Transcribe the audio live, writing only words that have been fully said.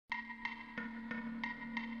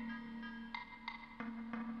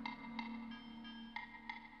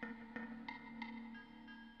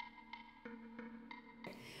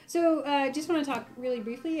So I just want to talk really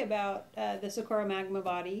briefly about the Socorro Magma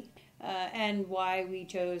Body and why we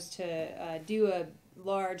chose to do a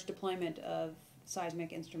large deployment of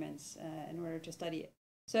seismic instruments in order to study it.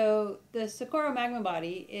 So the Socorro Magma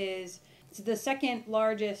Body is the second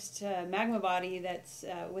largest magma body that's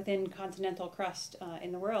within continental crust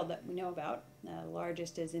in the world that we know about. The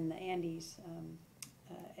largest is in the Andes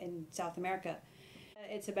in South America.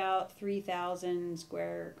 It's about 3,000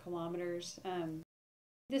 square kilometers.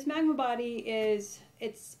 This magma body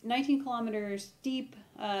it's 19 kilometers deep.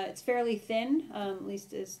 It's fairly thin, at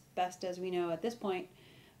least as best as we know at this point,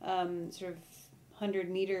 sort of 100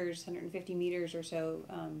 meters, 150 meters or so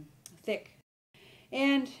thick.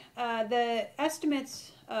 And the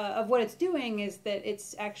estimates of what it's doing is that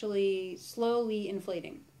it's actually slowly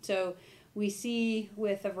inflating. So we see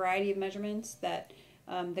with a variety of measurements that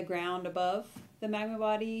the ground above the magma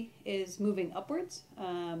body is moving upwards,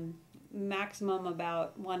 maximum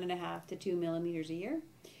about 1.5 to 2 millimeters a year.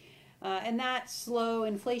 And that slow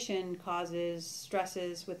inflation causes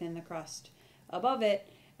stresses within the crust above it.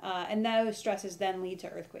 And those stresses then lead to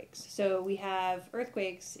earthquakes. So we have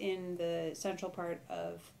earthquakes in the central part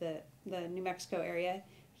of the New Mexico area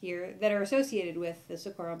here that are associated with the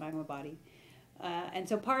Socorro Magma Body. And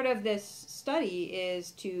so part of this study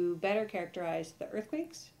is to better characterize the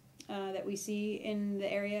earthquakes that we see in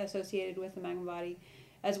the area associated with the magma body,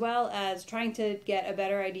 as well as trying to get a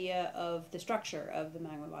better idea of the structure of the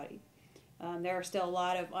magma body. There are still a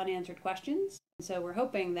lot of unanswered questions, so we're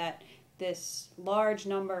hoping that this large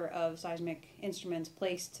number of seismic instruments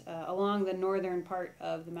placed along the northern part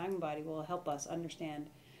of the magma body will help us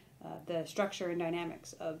understand the structure and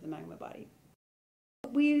dynamics of the magma body.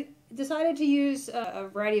 We decided to use a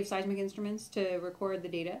variety of seismic instruments to record the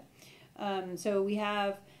data. So we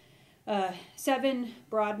have 7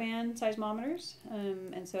 broadband seismometers,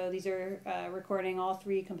 and so these are recording all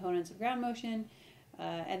 3 components of ground motion,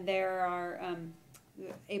 and they are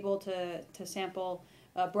able to sample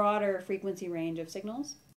a broader frequency range of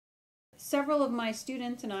signals. Several of my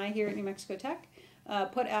students and I here at New Mexico Tech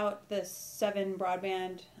put out the 7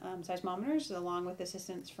 broadband seismometers along with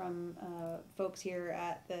assistance from folks here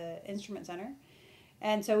at the Instrument Center.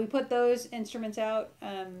 And so we put those instruments out,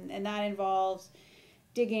 and that involves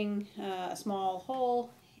digging a small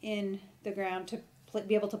hole in the ground to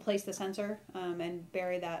be able to place the sensor and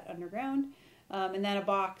bury that underground. And then a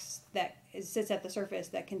box that sits at the surface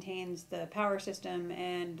that contains the power system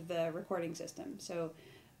and the recording system. So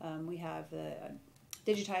we have the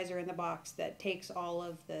digitizer in the box that takes all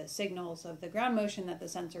of the signals of the ground motion that the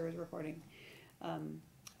sensor is recording.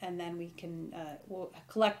 And then we can we'll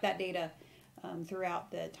collect that data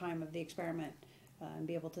throughout the time of the experiment and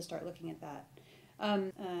be able to start looking at that.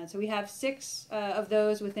 So we have 6 of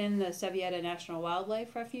those within the Sevilleta National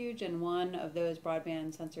Wildlife Refuge and 1 of those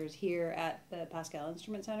broadband sensors here at the PASSCAL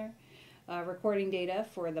Instrument Center, recording data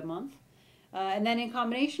for the month. And then in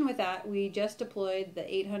combination with that, we just deployed the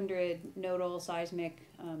 800 Nodal Seismic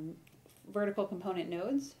vertical component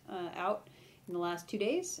nodes out in the last 2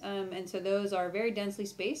 days. And so those are very densely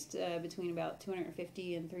spaced between about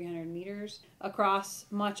 250 and 300 meters across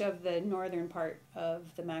much of the northern part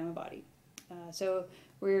of the magma body. So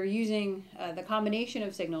we're using the combination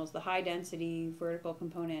of signals, the high density vertical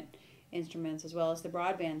component instruments as well as the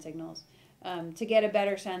broadband signals, to get a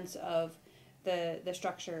better sense of the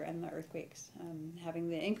structure and the earthquakes. Having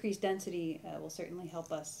the increased density will certainly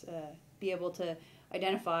help us be able to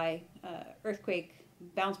identify earthquake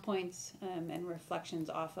bounce points and reflections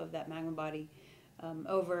off of that magma body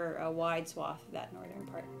over a wide swath of that northern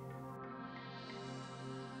part.